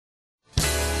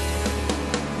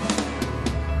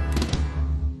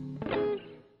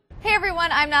Hey everyone,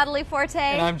 I'm Natalie Forte.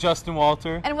 And I'm Justin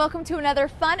Walter. And welcome to another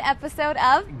fun episode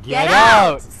of Get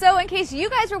Out! So in case you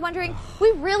guys were wondering,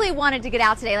 we really wanted to get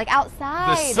out today, like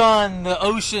outside. The sun, the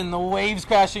ocean, the waves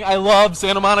crashing. I love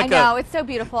Santa Monica. I know, it's so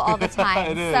beautiful all the time.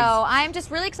 It is. So I'm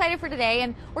just really excited for today,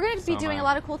 and we're going to be doing a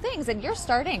lot of cool things, and you're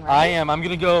starting, right? I am. I'm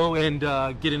going to go and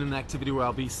get in an activity where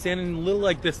I'll be standing a little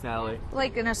like this, Natalie.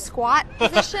 Like in a squat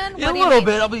position? Yeah, a little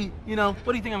bit. I'll be, what do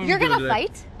you think I'm going to do? You're going to today?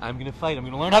 fight? I'm going to fight. I'm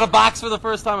going to learn how to box for the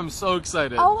first time. I'm so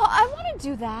excited. Oh, well, I want to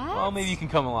do that. Well, maybe you can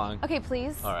come along. Okay,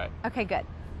 please. All right. Okay, good.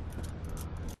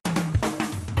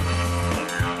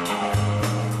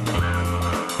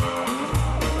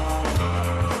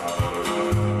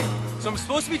 So I'm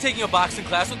supposed to be taking a boxing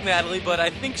class with Natalie, but I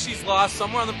think she's lost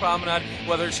somewhere on the promenade,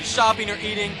 whether she's shopping or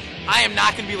eating. I am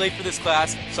not going to be late for this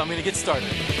class, so I'm going to get started.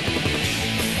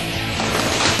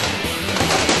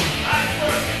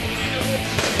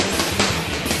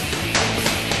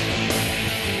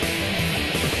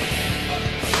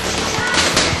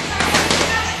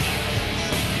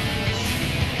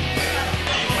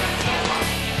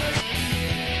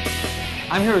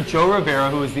 I'm here with Joe Rivera,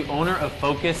 who is the owner of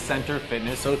Focus Center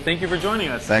Fitness. So thank you for joining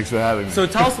us. Thanks for having me. So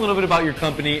tell us a little bit about your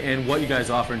company and what you guys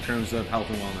offer in terms of health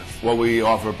and wellness. Well, we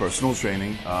offer personal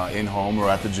training in-home or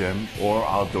at the gym or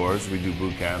outdoors. We do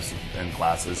boot camps and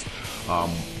classes.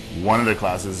 One of the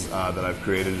classes that I've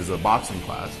created is a boxing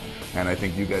class. And I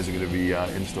think you guys are going to be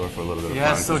in store for a little bit of fun.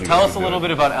 Yes, so tell us a little bit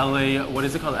about LA, what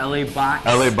is it called? LA Box?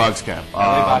 LA Box Camp.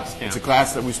 LA Box Camp. It's a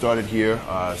class that we started here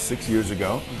 6 years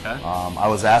ago. Okay. I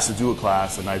was asked to do a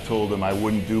class, and I told them I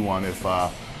wouldn't do one if I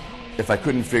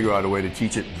couldn't figure out a way to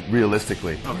teach it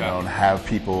realistically. Okay. And have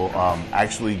people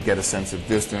actually get a sense of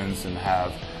distance and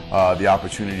have the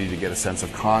opportunity to get a sense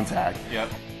of contact. Yep.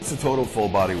 It's a total full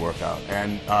body workout,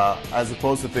 and as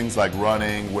opposed to things like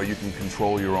running where you can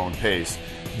control your own pace,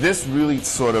 this really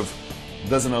sort of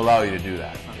doesn't allow you to do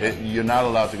that. You're not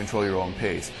allowed to control your own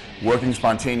pace. Working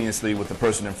spontaneously with the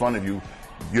person in front of you,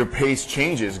 your pace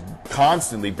changes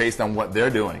constantly based on what they're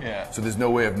doing. Yeah. So there's no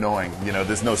way of knowing,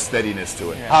 there's no steadiness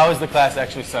to it. Yeah. How is the class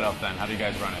actually set up then? How do you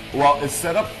guys run it? Well, it's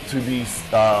set up to be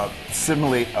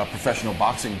simulate a professional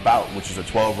boxing bout, which is a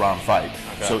 12-round fight.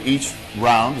 Okay. So each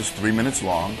round is 3 minutes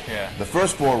long. Yeah. The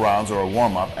first 4 rounds are a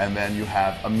warm-up, and then you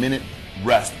have a minute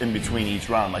rest in between each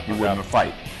round, like you would in a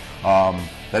fight.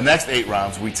 The next 8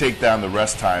 rounds, we take down the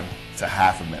rest time to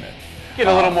half a minute. Get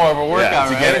a little more of a workout,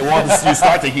 to right? Get it, well, you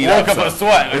start to heat up. Work up a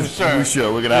sweat, I'm sure. For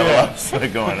sure, we're going to have a lot of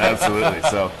sweat going, absolutely.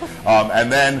 So,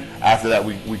 and then after that,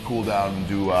 we cool down and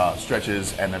do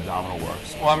stretches and abdominal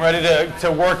works. Well, I'm ready to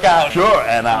work out. Sure,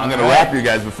 and I'm going to wrap you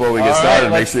guys before we get started.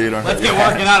 Make sure you don't. Let's get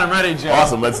working out. I'm ready, Joe.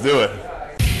 Awesome, let's do it.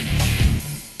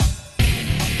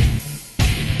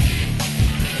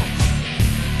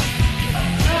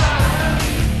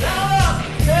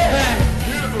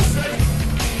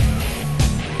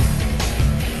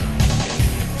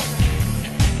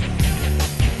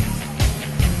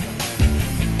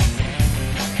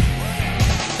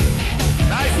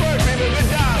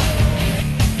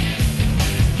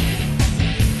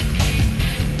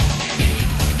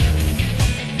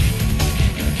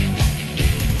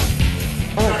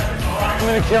 I'm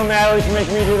gonna kill Natalie for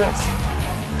making me do this.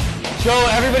 Joe,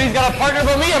 everybody's got a partner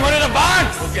but me. I'm running a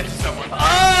box. We'll get you someone.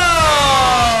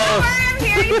 Oh! I'm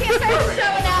here. You can't start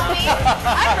showing out me.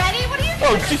 I'm ready. What are you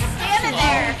doing? Just standing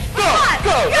there. Go!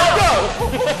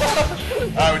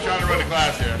 All right, we're trying to run a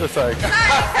class here. That's sorry. Sorry.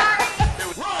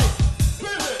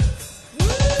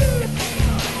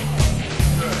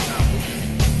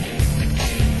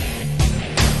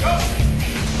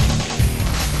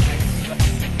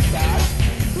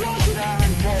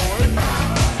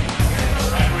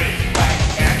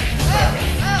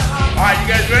 All right, you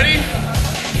guys ready?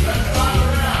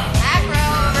 Acro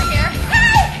over here.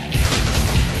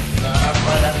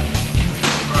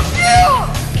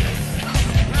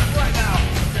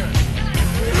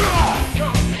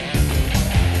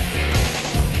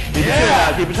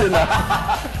 Keep it in now.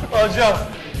 Well, Joe,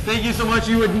 thank you so much.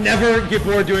 You would never get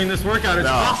bored doing this workout. It's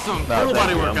awesome. Total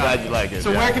body workout. I'm glad you like it.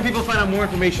 So where can people find out more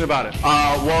information about it?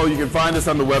 Well, you can find us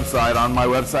on the website, on my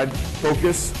website,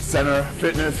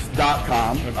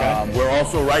 focuscenterfitness.com. Okay. We're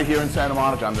also right here in Santa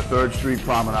Monica on the 3rd Street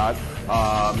Promenade.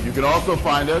 You can also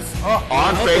find us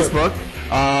on Facebook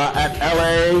at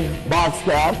LA Box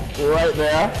Camp, right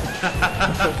there.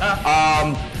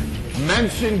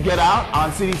 Mention Get Out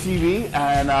on CityTV,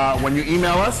 and when you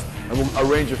email us, and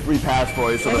we'll arrange a free pass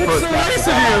for you. So the first class Nice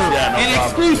of you. Yeah, no An problem.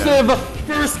 exclusive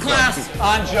first class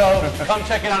on Joe. Come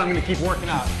check it out. I'm going to keep working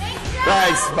out.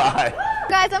 Thanks. Bye.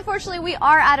 Guys, unfortunately, we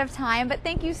are out of time, but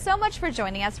thank you so much for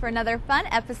joining us for another fun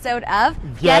episode of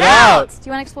Get Out. Do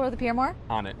you want to explore the pier more?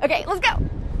 On it. Okay, let's go.